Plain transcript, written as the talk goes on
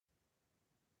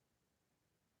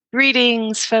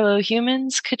Greetings, fellow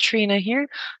humans. Katrina here.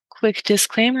 Quick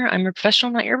disclaimer, I'm a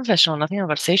professional, not your professional. Nothing I'm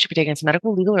about to say should be taken as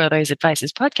medical, legal, or otherwise advice.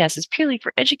 This podcast is purely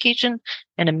for education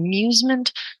and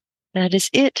amusement. That is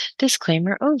it.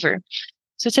 Disclaimer over.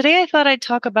 So today I thought I'd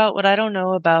talk about what I don't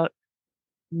know about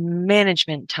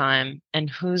management time and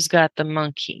who's got the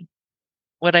monkey.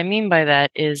 What I mean by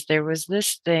that is there was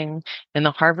this thing in the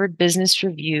Harvard Business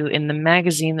Review in the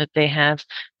magazine that they have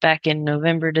back in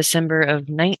November, December of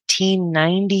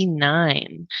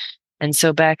 1999. And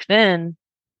so back then,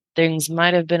 things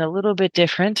might have been a little bit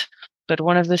different, but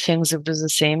one of the things that was the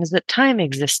same is that time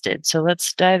existed. So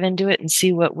let's dive into it and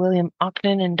see what William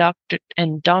Ockman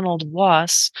and Donald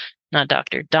Wass, not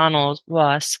Dr. Donald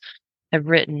Wass, have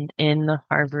written in the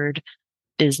Harvard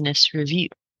Business Review.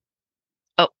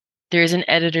 Oh, there is an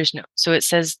editor's note. So it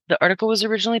says the article was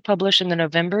originally published in the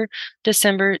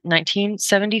November-December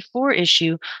 1974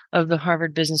 issue of the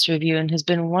Harvard Business Review and has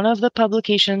been one of the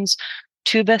publication's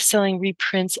 2 best-selling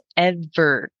reprints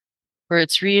ever. For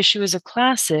its reissue as a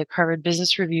classic, Harvard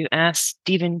Business Review asked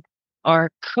Stephen R.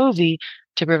 Covey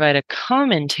to provide a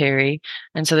commentary,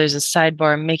 and so there's a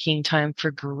sidebar, making time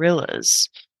for gorillas.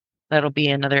 That'll be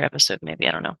another episode, maybe,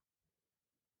 I don't know.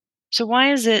 So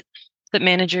why is it that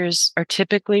managers are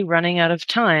typically running out of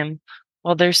time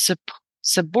while their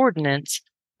subordinates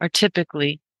are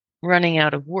typically running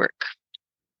out of work?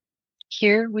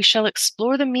 Here we shall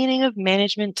explore the meaning of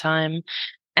management time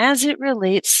as it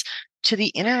relates to the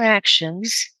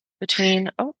interactions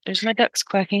between, oh, there's my ducks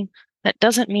quacking. That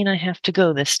doesn't mean I have to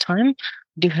go this time. I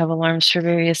do have alarms for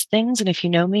various things, and if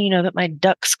you know me, you know that my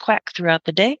ducks quack throughout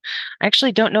the day. I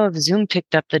actually don't know if Zoom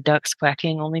picked up the ducks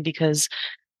quacking, only because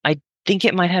I think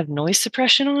it might have noise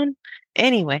suppression on.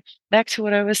 Anyway, back to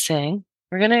what I was saying.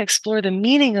 We're going to explore the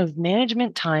meaning of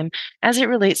management time as it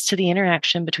relates to the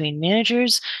interaction between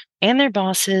managers and their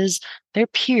bosses, their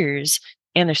peers,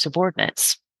 and their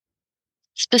subordinates.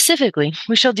 Specifically,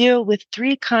 we shall deal with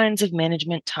 3 kinds of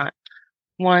management time.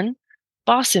 1,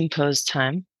 boss-imposed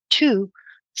time. 2,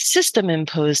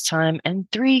 system-imposed time. And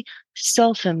 3,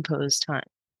 self-imposed time.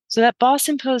 So that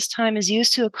boss-imposed time is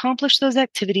used to accomplish those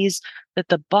activities that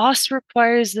the boss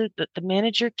requires that the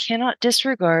manager cannot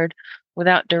disregard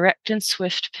without direct and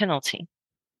swift penalty.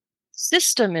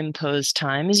 System-imposed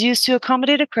time is used to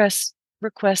accommodate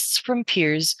requests from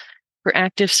peers for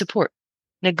active support.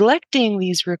 Neglecting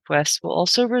these requests will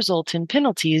also result in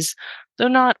penalties, though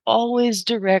not always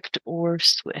direct or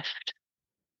swift.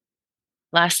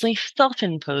 Lastly,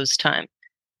 self-imposed time,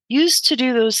 used to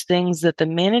do those things that the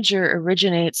manager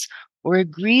originates or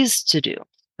agrees to do.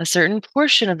 A certain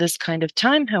portion of this kind of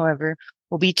time, however,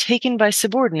 will be taken by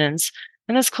subordinates,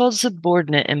 and is called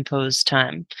subordinate imposed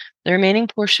time. The remaining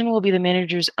portion will be the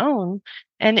manager's own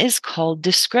and is called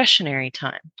discretionary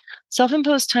time.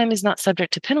 Self-imposed time is not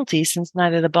subject to penalty, since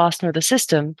neither the boss nor the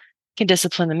system can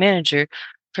discipline the manager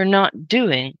for not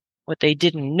doing what they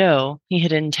didn't know he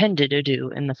had intended to do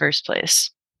in the first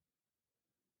place.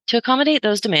 To accommodate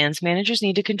those demands, managers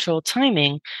need to control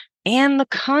timing and the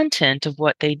content of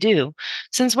what they do,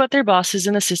 since what their bosses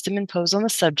in the system impose on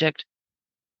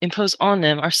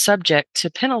them are subject to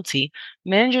penalty.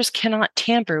 Managers cannot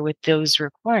tamper with those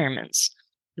requirements.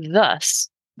 Thus,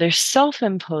 their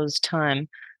self-imposed time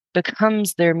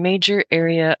becomes their major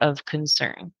area of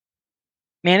concern.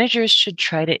 Managers should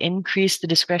try to increase the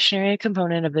discretionary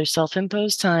component of their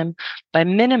self-imposed time by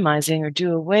minimizing or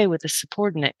do away with the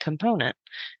subordinate component.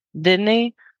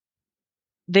 Then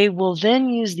they will then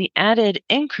use the added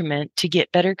increment to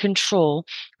get better control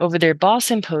over their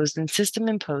boss-imposed and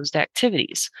system-imposed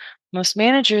activities. Most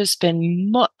managers spend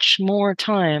much more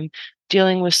time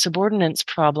dealing with subordinates'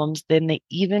 problems than they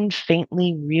even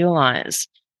faintly realize.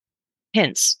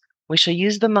 Hence, we shall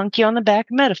use the monkey on the back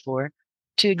metaphor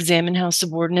to examine how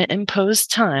subordinate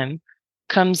imposed time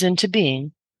comes into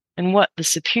being and what the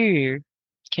superior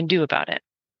can do about it.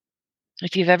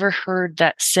 If you've ever heard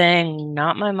that saying,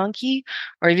 not my monkey,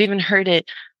 or you've even heard it,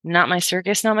 not my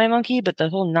circus, not my monkey, but the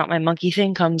whole not my monkey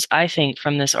thing comes, I think,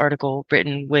 from this article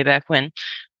written way back when.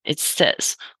 It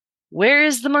says, "Where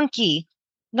is the monkey?"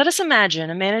 Let us imagine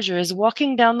a manager is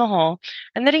walking down the hall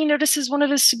and then he notices one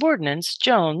of his subordinates,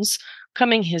 Jones,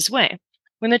 coming his way.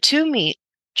 When the two meet,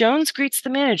 Jones greets the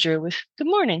manager with, "Good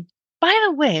morning. By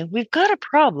the way, we've got a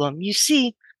problem. You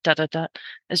see, ...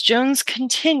 As Jones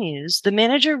continues, the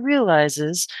manager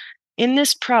realizes in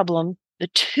this problem the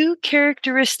 2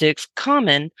 characteristics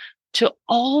common to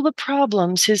all the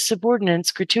problems his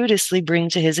subordinates gratuitously bring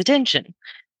to his attention.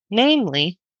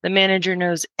 Namely, the manager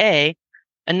knows A,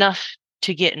 enough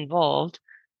to get involved,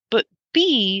 but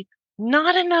B,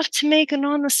 not enough to make an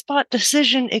on-the-spot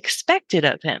decision expected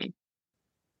of him.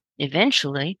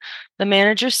 Eventually, the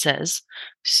manager says,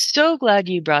 "So glad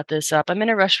you brought this up. I'm in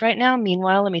a rush right now.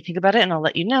 Meanwhile, let me think about it and I'll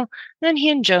let you know." Then he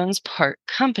and Jones part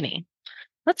company.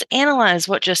 Let's analyze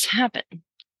what just happened.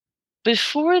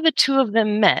 Before the two of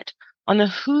them met, on the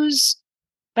whose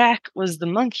back was the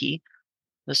monkey,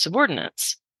 the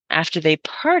subordinates. After they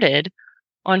parted,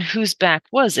 on whose back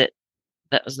was it?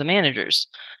 That was the manager's.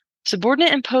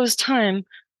 Subordinate imposed time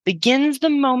begins the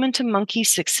moment a monkey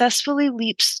successfully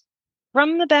leaps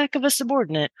from the back of a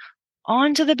subordinate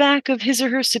onto the back of his or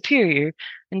her superior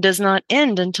and does not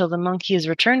end until the monkey is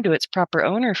returned to its proper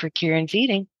owner for care and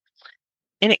feeding.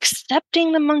 In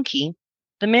accepting the monkey,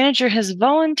 the manager has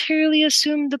voluntarily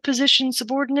assumed the position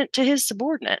subordinate to his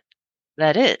subordinate.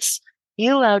 That is, he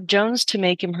allowed Jones to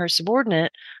make him her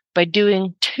subordinate by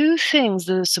doing two things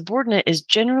that a subordinate is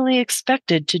generally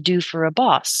expected to do for a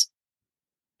boss.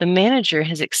 The manager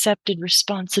has accepted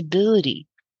responsibility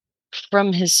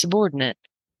from his subordinate,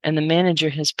 and the manager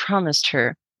has promised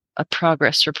her a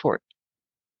progress report.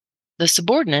 The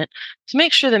subordinate, to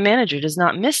make sure the manager does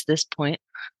not miss this point,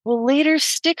 will later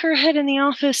stick her head in the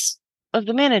office of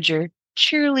the manager,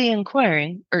 cheerily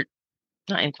inquiring, or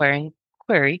not inquiring,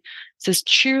 query, says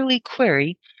cheerily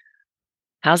query,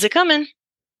 "How's it coming?"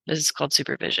 This is called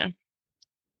supervision.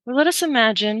 Well, let us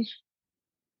imagine,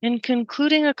 in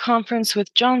concluding a conference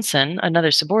with Johnson,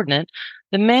 another subordinate,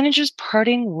 the manager's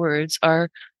parting words are,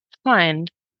 "Fine,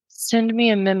 send me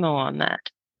a memo on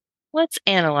that." Let's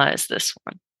analyze this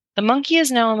one. The monkey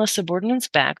is now on the subordinate's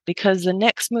back because the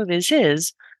next move is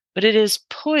his, but it is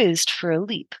poised for a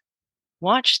leap.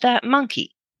 Watch that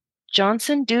monkey.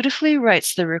 Johnson dutifully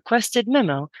writes the requested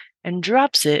memo and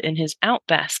drops it in his out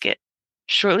basket.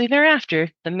 Shortly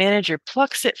thereafter, the manager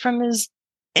plucks it from his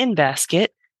in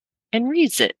basket and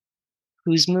reads it.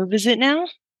 Whose move is it now?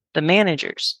 The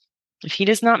manager's. If he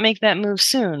does not make that move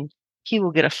soon, he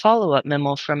will get a follow-up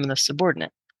memo from the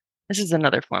subordinate. This is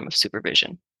another form of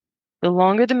supervision. The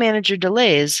longer the manager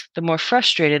delays, the more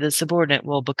frustrated the subordinate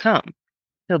will become.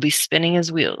 He'll be spinning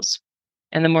his wheels.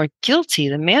 And the more guilty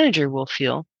the manager will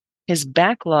feel, his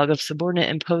backlog of subordinate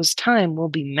imposed time will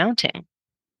be mounting.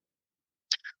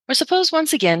 Or suppose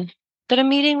once again that a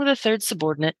meeting with a third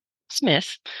subordinate,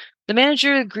 Smith, the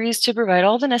manager agrees to provide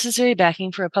all the necessary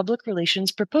backing for a public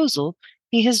relations proposal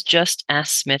he has just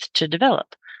asked Smith to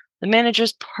develop. The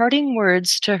manager's parting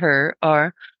words to her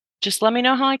are, "Just let me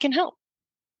know how I can help."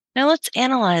 Now let's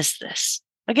analyze this.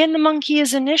 Again, the monkey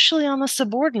is initially on the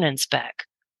subordinate's back,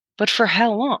 but for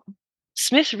how long?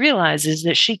 Smith realizes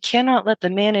that she cannot let the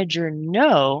manager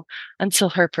know until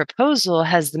her proposal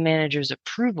has the manager's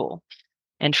approval.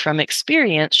 And from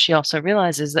experience, she also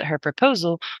realizes that her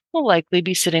proposal will likely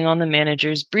be sitting on the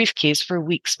manager's briefcase for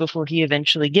weeks before he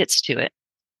eventually gets to it.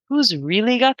 Who's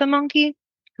really got the monkey?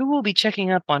 Who will be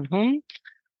checking up on whom?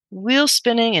 Wheel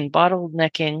spinning and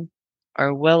bottlenecking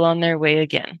are well on their way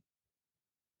again.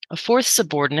 A fourth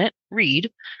subordinate,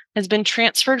 Reed, has been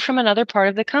transferred from another part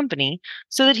of the company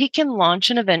so that he can launch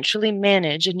and eventually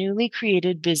manage a newly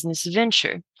created business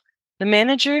venture. The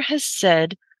manager has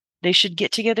said they should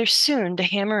get together soon to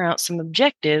hammer out some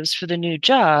objectives for the new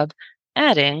job,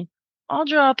 adding, "I'll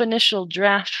draw up initial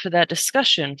draft for that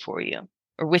discussion for you,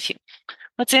 or with you."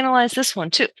 Let's analyze this one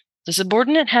too. The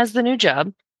subordinate has the new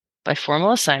job by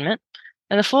formal assignment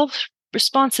and the full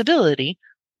responsibility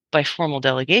by formal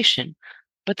delegation,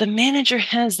 but the manager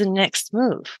has the next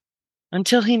move.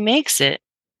 Until he makes it,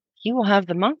 he will have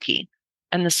the monkey,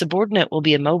 and the subordinate will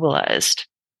be immobilized.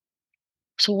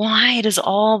 So why does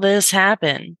all this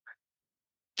happen?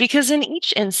 Because in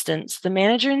each instance, the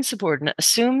manager and subordinate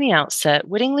assume the outset,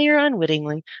 wittingly or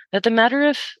unwittingly, that the matter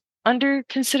of under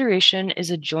consideration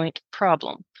is a joint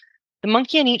problem. The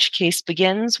monkey in each case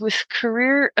begins with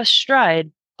career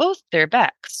astride both their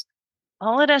backs.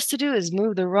 All it has to do is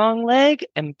move the wrong leg,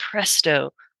 and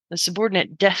presto, the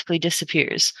subordinate deftly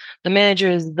disappears. The manager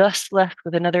is thus left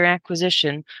with another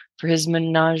acquisition for his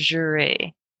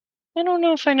menagerie. I don't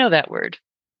know if I know that word.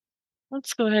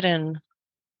 Let's go ahead and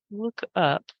look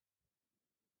up.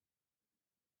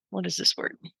 What is this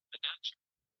word?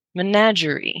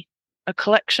 Menagerie, a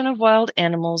collection of wild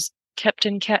animals kept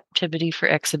in captivity for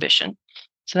exhibition.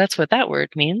 So that's what that word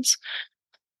means.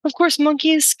 Of course,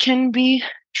 monkeys can be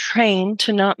trained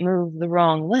to not move the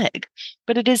wrong leg,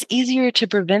 but it is easier to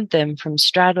prevent them from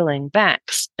straddling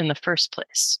backs in the first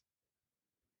place.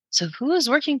 So who is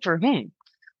working for whom?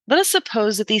 Let us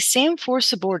suppose that these same four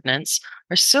subordinates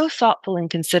are so thoughtful and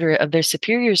considerate of their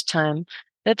superior's time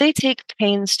that they take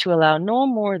pains to allow no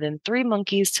more than 3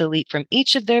 monkeys to leap from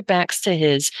each of their backs to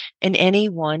his in any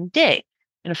one day.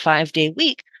 In a 5-day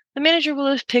week, the manager will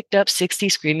have picked up 60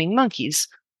 screaming monkeys,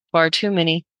 far too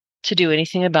many to do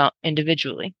anything about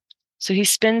individually. So he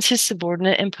spends his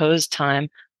subordinate-imposed time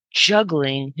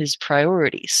juggling his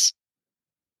priorities.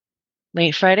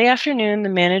 Late Friday afternoon, the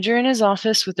manager in his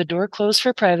office with the door closed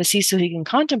for privacy so he can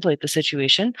contemplate the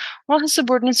situation, while his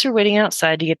subordinates are waiting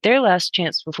outside to get their last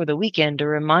chance before the weekend to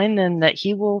remind them that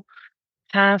he will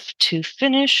have to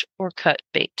finish or cut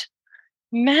bait.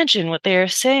 Imagine what they are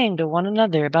saying to one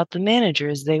another about the manager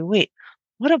as they wait.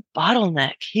 What a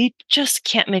bottleneck. He just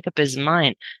can't make up his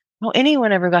mind. How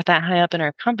anyone ever got that high up in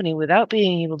our company without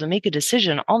being able to make a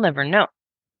decision, I'll never know.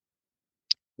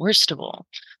 Worst of all,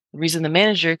 the reason the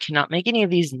manager cannot make any of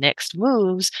these next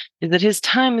moves is that his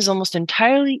time is almost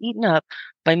entirely eaten up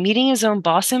by meeting his own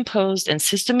boss-imposed and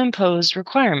system-imposed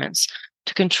requirements.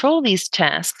 To control these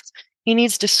tasks, he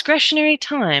needs discretionary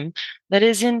time that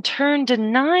is in turn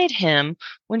denied him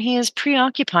when he is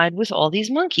preoccupied with all these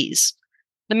monkeys.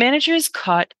 The manager is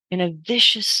caught in a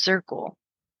vicious circle.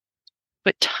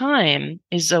 But time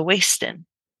is a wastin',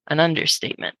 an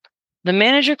understatement. The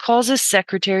manager calls his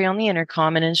secretary on the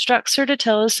intercom and instructs her to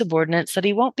tell his subordinates that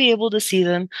he won't be able to see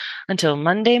them until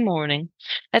Monday morning.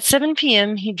 At 7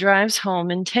 p.m., he drives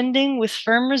home, intending with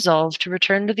firm resolve to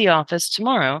return to the office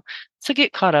tomorrow to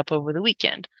get caught up over the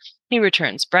weekend. He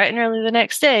returns bright and early the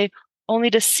next day,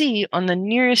 only to see on the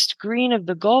nearest green of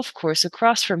the golf course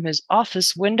across from his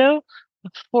office window a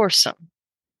foursome.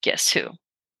 Guess who?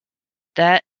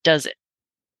 That does it.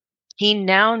 He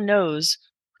now knows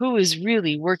who is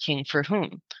really working for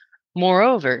whom.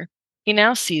 Moreover, he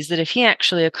now sees that if he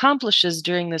actually accomplishes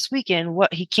during this weekend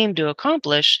what he came to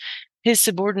accomplish, his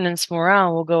subordinates'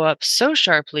 morale will go up so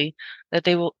sharply that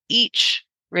they will each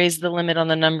raise the limit on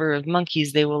the number of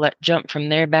monkeys they will let jump from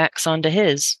their backs onto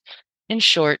his. In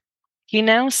short, he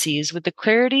now sees with the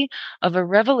clarity of a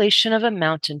revelation of a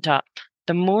mountaintop.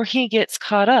 The more he gets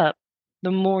caught up,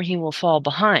 the more he will fall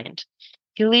behind.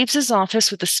 He leaves his office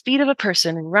with the speed of a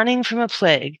person running from a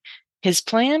plague. His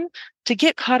plan? To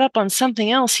get caught up on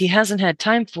something else he hasn't had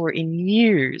time for in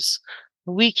years,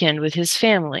 a weekend with his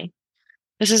family.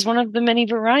 This is one of the many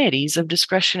varieties of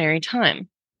discretionary time.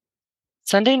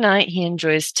 Sunday night, he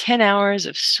enjoys 10 hours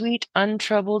of sweet,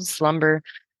 untroubled slumber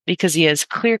because he has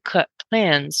clear-cut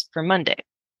plans for Monday.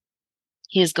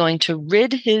 He is going to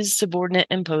rid his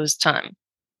subordinate-imposed time.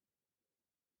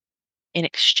 In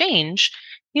exchange,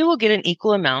 he will get an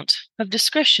equal amount of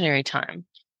discretionary time,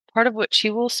 part of which he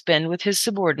will spend with his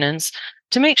subordinates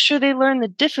to make sure they learn the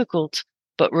difficult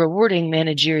but rewarding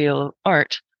managerial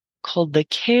art called the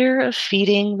care of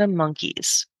feeding the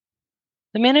monkeys.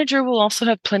 The manager will also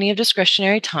have plenty of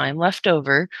discretionary time left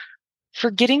over for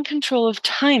getting control of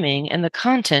timing and the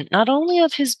content not only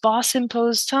of his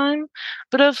boss-imposed time,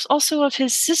 but also of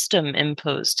his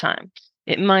system-imposed time.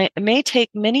 It may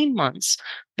take many months,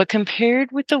 but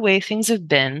compared with the way things have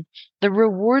been, the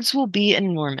rewards will be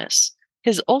enormous.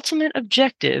 His ultimate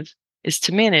objective is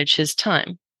to manage his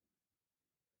time.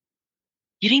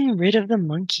 Getting rid of the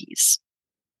monkeys.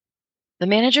 The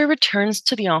manager returns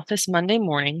to the office Monday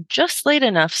morning, just late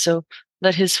enough so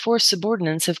that his four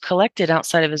subordinates have collected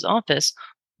outside of his office,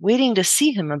 waiting to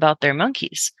see him about their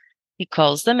monkeys. He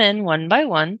calls them in one by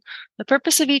one. The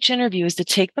purpose of each interview is to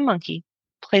take the monkey,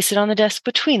 place it on the desk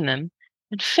between them,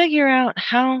 and figure out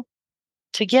how,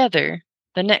 together,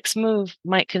 the next move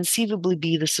might conceivably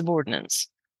be the subordinates.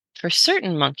 For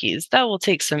certain monkeys, that will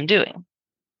take some doing.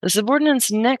 The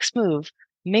subordinate's next move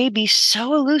may be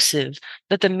so elusive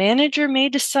that the manager may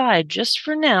decide, just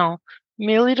for now,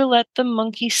 merely to let the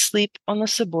monkey sleep on the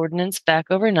subordinate's back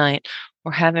overnight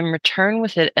or have him return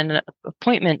with it at an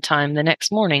appointment time the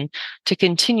next morning to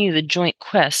continue the joint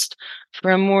quest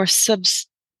for a more substantive?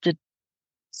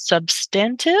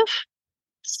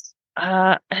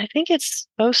 I think it's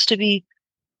supposed to be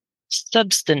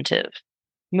substantive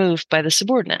move by the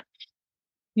subordinate.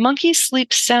 Monkeys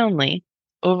sleep soundly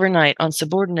overnight on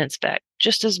subordinates' back,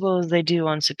 just as well as they do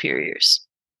on superiors.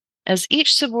 As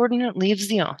each subordinate leaves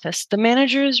the office, the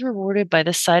manager is rewarded by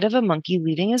the sight of a monkey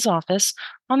leaving his office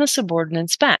on the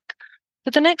subordinate's back.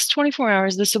 For the next 24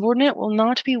 hours, the subordinate will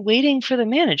not be waiting for the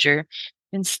manager.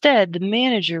 Instead, the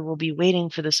manager will be waiting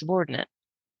for the subordinate.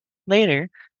 Later,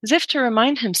 as if to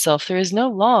remind himself there is no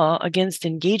law against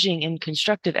engaging in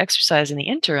constructive exercise in the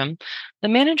interim, the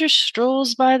manager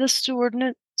strolls by the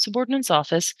subordinate's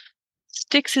office,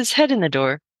 sticks his head in the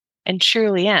door, and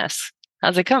cheerily asks,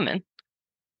 "How's it coming?"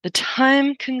 The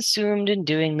time consumed in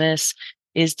doing this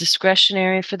is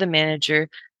discretionary for the manager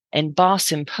and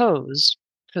boss imposed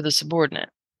for the subordinate.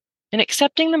 In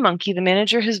accepting the monkey, the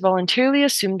manager has voluntarily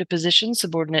assumed a position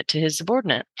subordinate to his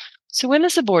subordinate. So when the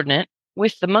subordinate,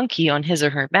 with the monkey on his or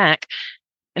her back,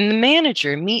 and the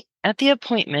manager meet at the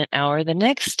appointment hour the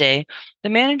next day, the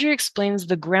manager explains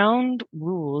the ground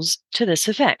rules to this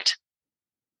effect.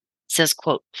 says,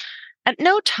 quote, "At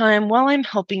no time while I'm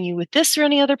helping you with this or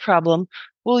any other problem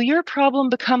will your problem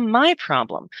become my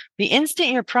problem. The instant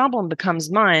your problem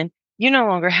becomes mine, you no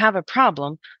longer have a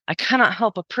problem. I cannot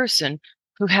help a person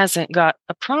who hasn't got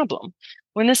a problem.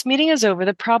 When this meeting is over,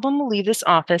 the problem will leave this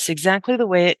office exactly the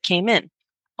way it came in,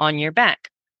 on your back.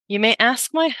 You may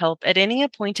ask my help at any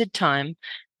appointed time,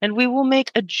 and we will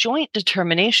make a joint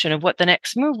determination of what the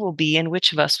next move will be and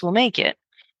which of us will make it.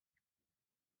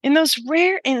 In those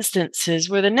rare instances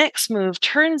where the next move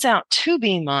turns out to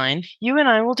be mine, you and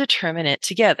I will determine it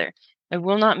together. I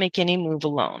will not make any move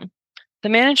alone." The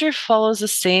manager follows the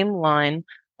same line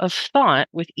of thought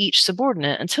with each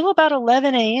subordinate until about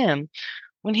 11 a.m.,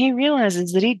 when he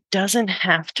realizes that he doesn't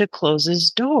have to close his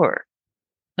door.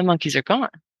 The monkeys are gone.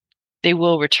 They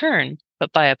will return,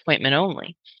 but by appointment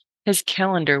only. His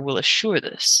calendar will assure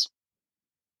this.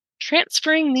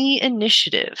 Transferring the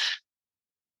initiative.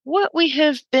 What we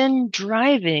have been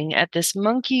driving at this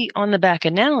monkey on the back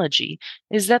analogy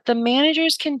is that the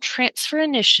managers can transfer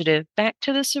initiative back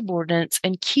to the subordinates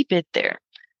and keep it there.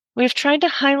 We have tried to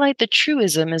highlight the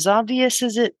truism as obvious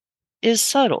as it is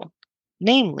subtle.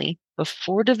 Namely,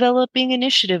 before developing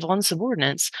initiative on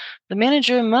subordinates, the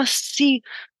manager must see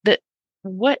that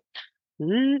what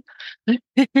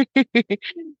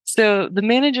so the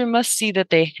manager must see that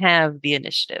they have the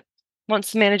initiative.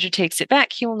 Once the manager takes it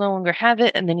back, he will no longer have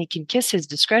it, and then he can kiss his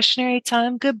discretionary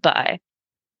time goodbye.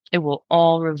 It will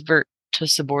all revert to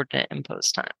subordinate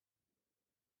imposed time.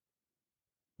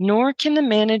 Nor can the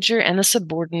manager and the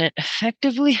subordinate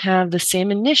effectively have the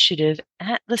same initiative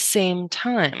at the same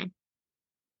time.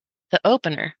 The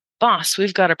opener, "Boss,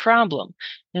 we've got a problem,"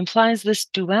 implies this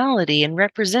duality and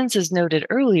represents, as noted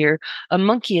earlier, a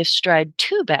monkey astride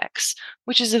two backs,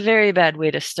 which is a very bad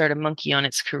way to start a monkey on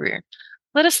its career.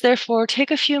 Let us therefore take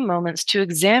a few moments to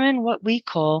examine what we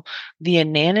call the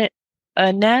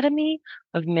anatomy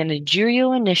of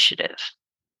managerial initiative.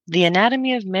 The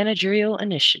anatomy of managerial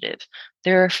initiative.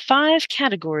 There are 5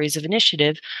 categories of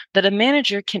initiative that a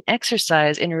manager can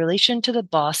exercise in relation to the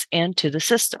boss and to the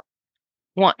system.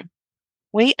 1.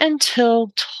 Wait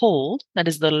until told, that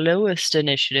is the lowest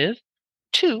initiative.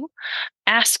 2.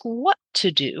 Ask what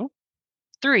to do.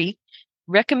 3.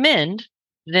 Recommend,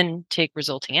 then take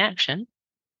resulting action.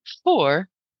 4.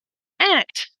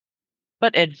 Act,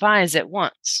 but advise at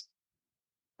once.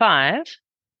 5.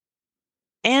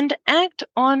 And act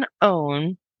on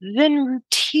own, then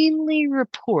routinely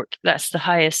report. That's the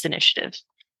highest initiative.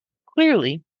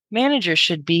 Clearly, managers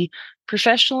should be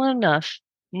professional enough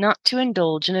not to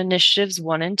indulge in initiatives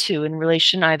 1 and 2 in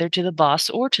relation either to the boss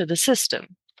or to the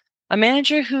system. A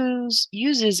manager who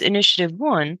uses initiative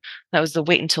 1, that was the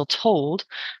wait until told,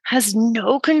 has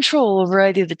no control over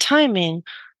either the timing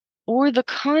or the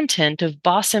content of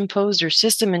boss imposed or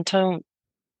system imposed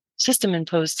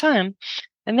time,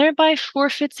 and thereby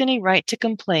forfeits any right to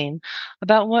complain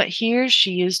about what he or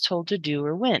she is told to do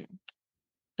or when.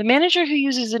 The manager who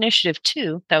uses initiative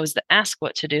 2, that was the ask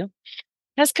what to do,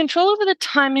 has control over the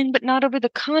timing but not over the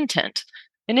content.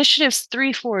 Initiatives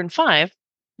 3, 4, and 5,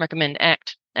 recommend,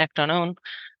 act on own,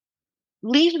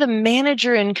 leave the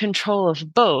manager in control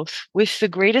of both, with the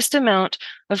greatest amount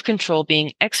of control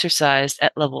being exercised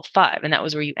at level 5, and that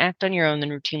was where you act on your own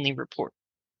and routinely report.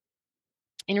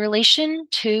 In relation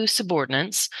to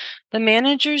subordinates, the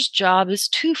manager's job is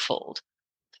twofold.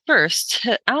 First,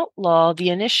 to outlaw the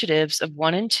initiatives of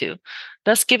 1 and 2,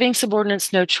 thus giving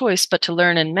subordinates no choice but to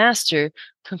learn and master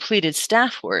completed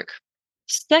staff work.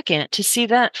 Second, to see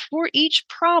that for each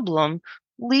problem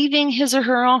leaving his or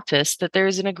her office, that there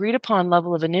is an agreed upon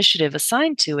level of initiative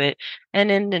assigned to it, and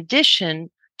in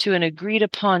addition to an agreed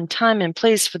upon time and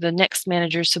place for the next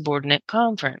manager subordinate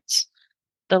conference.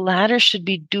 The latter should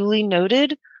be duly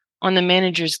noted on the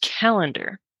manager's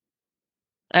calendar.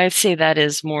 I'd say that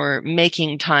is more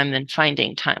making time than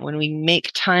finding time. When we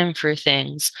make time for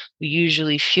things, we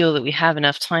usually feel that we have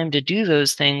enough time to do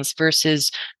those things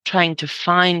versus trying to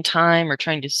find time or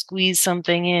trying to squeeze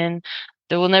something in.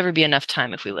 There will never be enough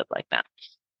time if we live like that.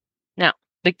 Now,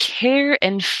 the care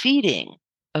and feeding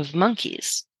of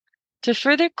monkeys. To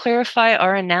further clarify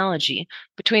our analogy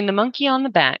between the monkey on the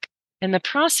back and the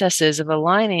processes of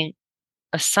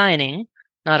assigning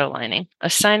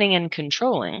and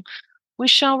controlling, we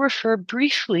shall refer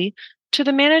briefly to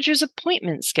the manager's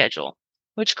appointment schedule,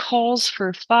 which calls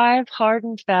for 5 hard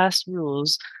and fast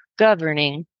rules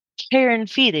governing care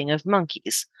and feeding of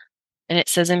monkeys. And it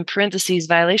says in parentheses,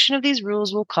 violation of these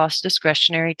rules will cost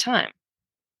discretionary time.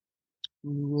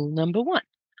 Rule number 1,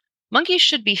 monkeys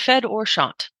should be fed or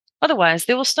shot. Otherwise,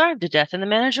 they will starve to death and the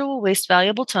manager will waste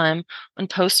valuable time on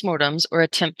postmortems or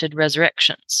attempted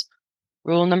resurrections.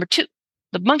 Rule number 2,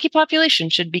 The monkey population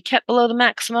should be kept below the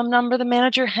maximum number the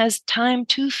manager has time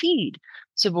to feed.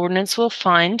 Subordinates will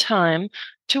find time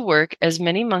to work as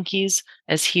many monkeys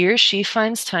as he or she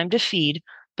finds time to feed,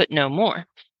 but no more.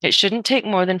 It shouldn't take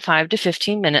more than 5 to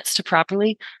 15 minutes to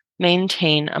properly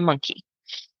maintain a monkey.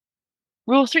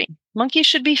 Rule 3. Monkeys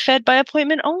should be fed by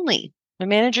appointment only. The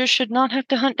manager should not have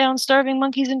to hunt down starving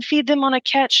monkeys and feed them on a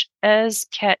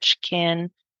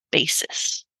catch-as-catch-can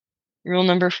basis. Rule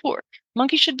number 4.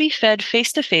 Monkeys should be fed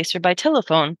face-to-face or by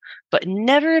telephone, but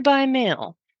never by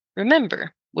mail.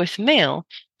 Remember, with mail,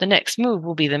 the next move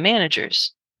will be the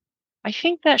manager's. I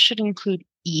think that should include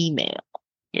email.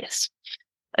 Yes.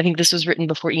 I think this was written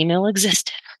before email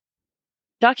existed.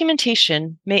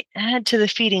 Documentation may add to the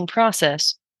feeding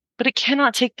process, but it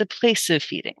cannot take the place of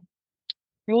feeding.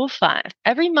 Rule 5.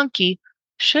 Every monkey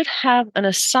should have an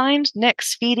assigned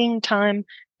next feeding time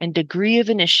and degree of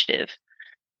initiative.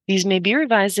 These may be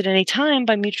revised at any time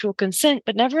by mutual consent,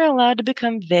 but never allowed to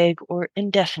become vague or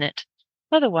indefinite.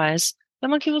 Otherwise, the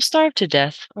monkey will starve to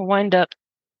death or wind up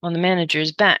on the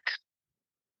manager's back.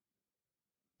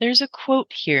 There's a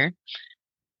quote here,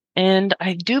 and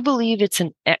I do believe it's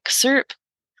an excerpt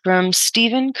from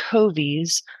Stephen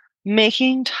Covey's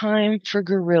Making Time for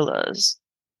Gorillas.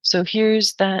 So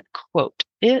here's that quote.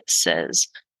 It says,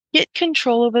 "Get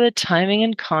control over the timing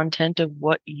and content of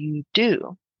what you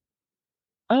do."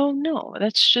 Oh no,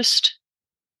 that's just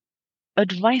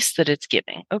advice that it's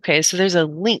giving. Okay, so there's a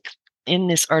link in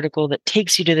this article that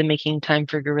takes you to the Making Time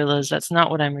for Gorillas. That's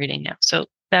not what I'm reading now. So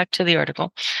back to the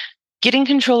article. Getting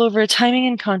control over timing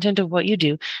and content of what you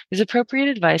do is appropriate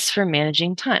advice for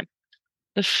managing time.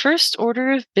 The first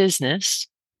order of business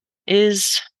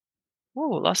is,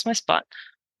 lost my spot.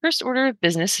 First order of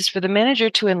business is for the manager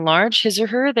to enlarge his or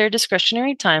her their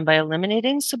discretionary time by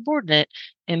eliminating subordinate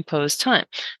imposed time.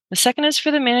 The second is for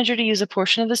the manager to use a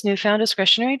portion of this newfound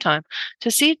discretionary time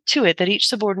to see to it that each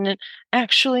subordinate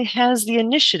actually has the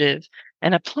initiative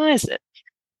and applies it.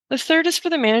 The third is for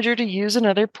the manager to use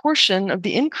another portion of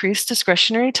the increased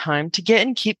discretionary time to get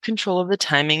and keep control of the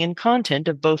timing and content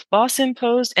of both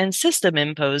boss-imposed and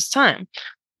system-imposed time.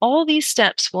 All these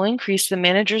steps will increase the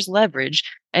manager's leverage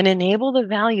and enable the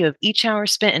value of each hour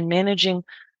spent in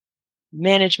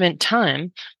management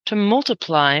time to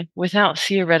multiply without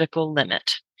theoretical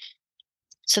limit.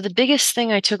 So the biggest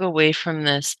thing I took away from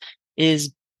this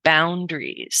is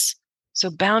boundaries. So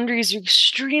boundaries are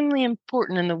extremely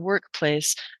important in the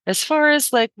workplace as far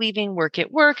as like leaving work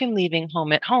at work and leaving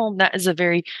home at home. That is a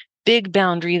very big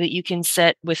boundary that you can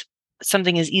set with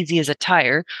something as easy as a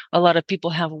tire. A lot of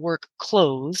people have work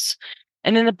clothes.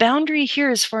 And then the boundary here,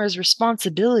 as far as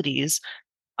responsibilities,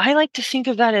 I like to think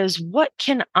of that as what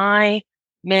can I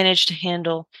manage to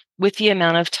handle with the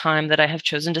amount of time that I have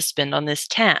chosen to spend on this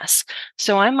task.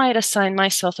 So I might assign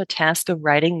myself a task of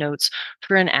writing notes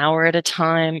for an hour at a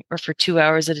time or for 2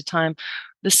 hours at a time.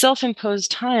 The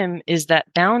self-imposed time is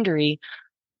that boundary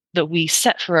that we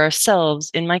set for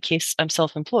ourselves. In my case, I'm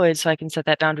self-employed, so I can set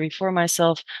that boundary for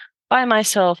myself, by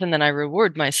myself, and then I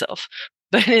reward myself.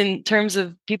 But in terms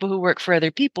of people who work for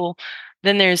other people,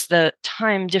 then there's the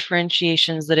time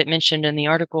differentiations that it mentioned in the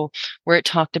article where it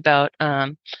talked about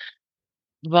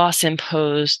boss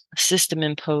imposed, system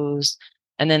imposed,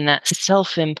 and then that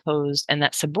self imposed and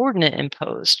that subordinate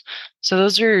imposed. So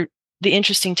those are the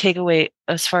interesting takeaway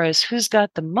as far as who's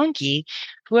got the monkey.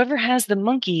 Whoever has the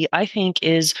monkey, I think,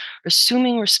 is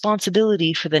assuming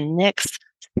responsibility for the next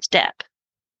step.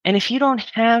 And if you don't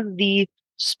have the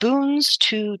spoons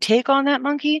to take on that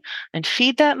monkey and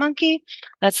feed that monkey,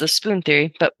 that's the spoon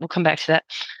theory, but we'll come back to that.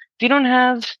 If you don't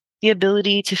have the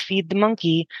ability to feed the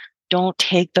monkey, don't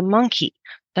take the monkey.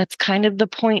 That's kind of the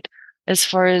point as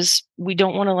far as we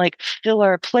don't want to like fill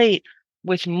our plate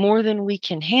with more than we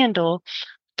can handle,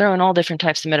 throwing all different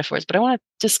types of metaphors. But I want to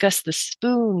discuss the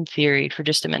spoon theory for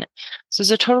just a minute. So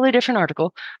it's a totally different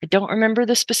article. I don't remember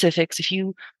the specifics. If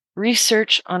you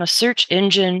research on a search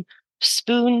engine,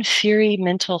 spoon theory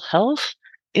mental health,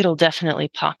 it'll definitely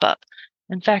pop up.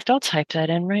 In fact, I'll type that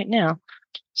in right now.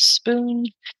 Spoon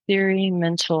theory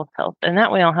mental health. And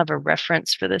that way I'll have a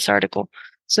reference for this article.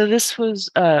 So this was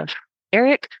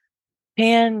Eric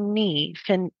Fanae,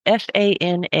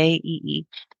 F-A-N-A-E-E.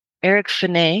 Eric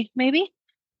Fanae, maybe?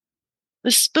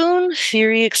 The spoon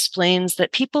theory explains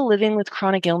that people living with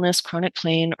chronic illness, chronic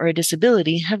pain, or a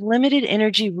disability have limited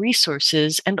energy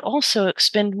resources and also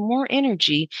expend more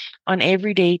energy on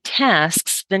everyday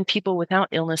tasks than people without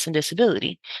illness and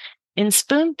disability. In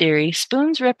spoon theory,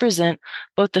 spoons represent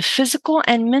both the physical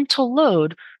and mental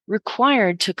load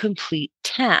required to complete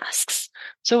tasks.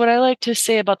 So, what I like to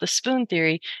say about the spoon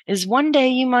theory is one day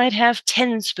you might have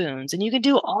 10 spoons and you can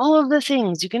do all of the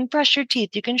things. You can brush your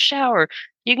teeth, you can shower,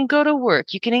 you can go to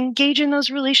work, you can engage in those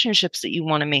relationships that you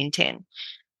want to maintain.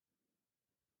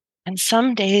 And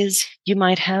some days you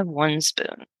might have one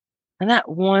spoon, and that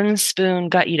one spoon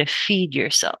got you to feed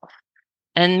yourself.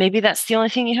 And maybe that's the only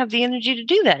thing you have the energy to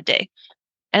do that day.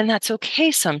 And that's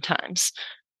okay sometimes.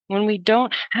 When we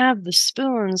don't have the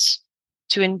spoons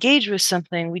to engage with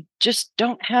something, we just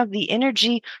don't have the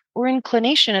energy or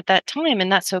inclination at that time,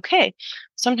 and that's okay.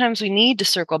 Sometimes we need to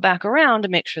circle back around to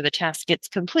make sure the task gets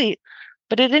complete.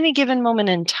 But at any given moment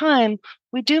in time,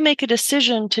 we do make a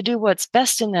decision to do what's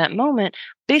best in that moment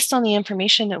based on the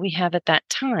information that we have at that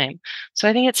time. So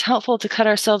I think it's helpful to cut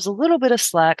ourselves a little bit of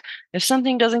slack. If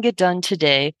something doesn't get done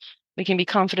today, we can be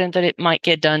confident that it might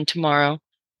get done tomorrow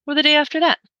or the day after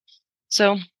that.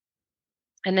 So,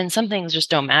 and then some things just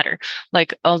don't matter.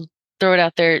 Like, I'll throw it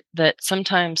out there that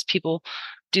sometimes people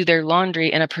do their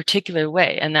laundry in a particular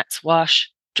way, and that's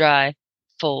wash, dry,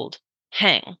 fold,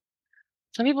 hang.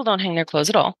 Some people don't hang their clothes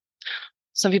at all.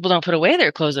 Some people don't put away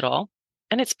their clothes at all.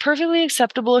 And it's perfectly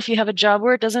acceptable if you have a job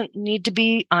where it doesn't need to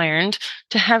be ironed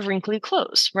to have wrinkly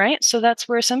clothes, right? So that's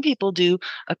where some people do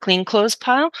a clean clothes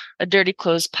pile, a dirty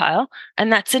clothes pile,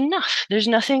 and that's enough. There's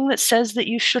nothing that says that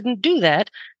you shouldn't do that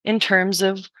in terms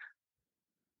of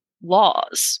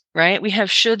laws, right? We have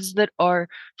shoulds that are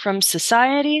from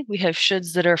society, we have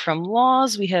shoulds that are from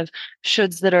laws, we have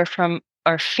shoulds that are from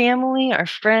our family, our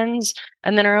friends,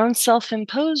 and then our own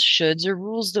self-imposed shoulds or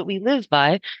rules that we live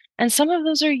by. And some of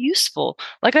those are useful.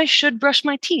 Like, I should brush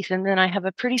my teeth and then I have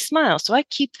a pretty smile, so I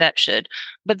keep that should.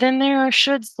 But then there are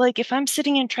shoulds, like if I'm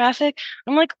sitting in traffic,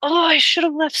 I'm like, oh, I should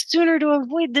have left sooner to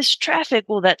avoid this traffic.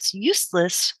 Well, that's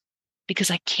useless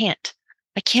because I can't.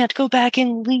 I can't go back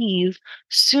and leave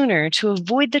sooner to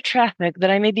avoid the traffic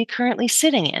that I may be currently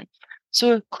sitting in.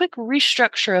 So, a quick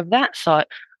restructure of that thought,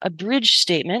 a bridge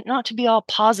statement, not to be all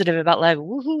positive about, like,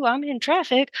 woohoo, I'm in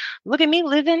traffic, look at me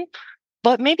living,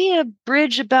 but maybe a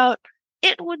bridge about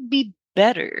it would be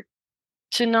better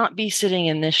to not be sitting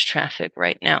in this traffic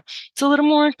right now. It's a little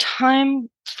more time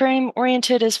frame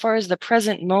oriented as far as the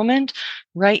present moment.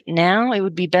 Right now, it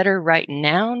would be better right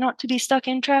now not to be stuck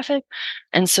in traffic.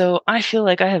 And so I feel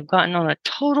like I have gotten on a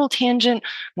total tangent,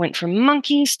 went from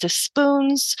monkeys to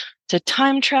spoons to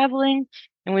time traveling.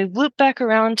 And we loop back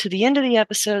around to the end of the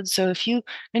episode. So if you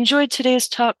enjoyed today's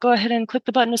talk, go ahead and click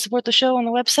the button to support the show on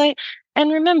the website.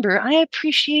 And remember, I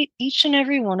appreciate each and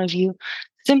every one of you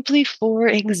simply for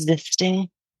existing.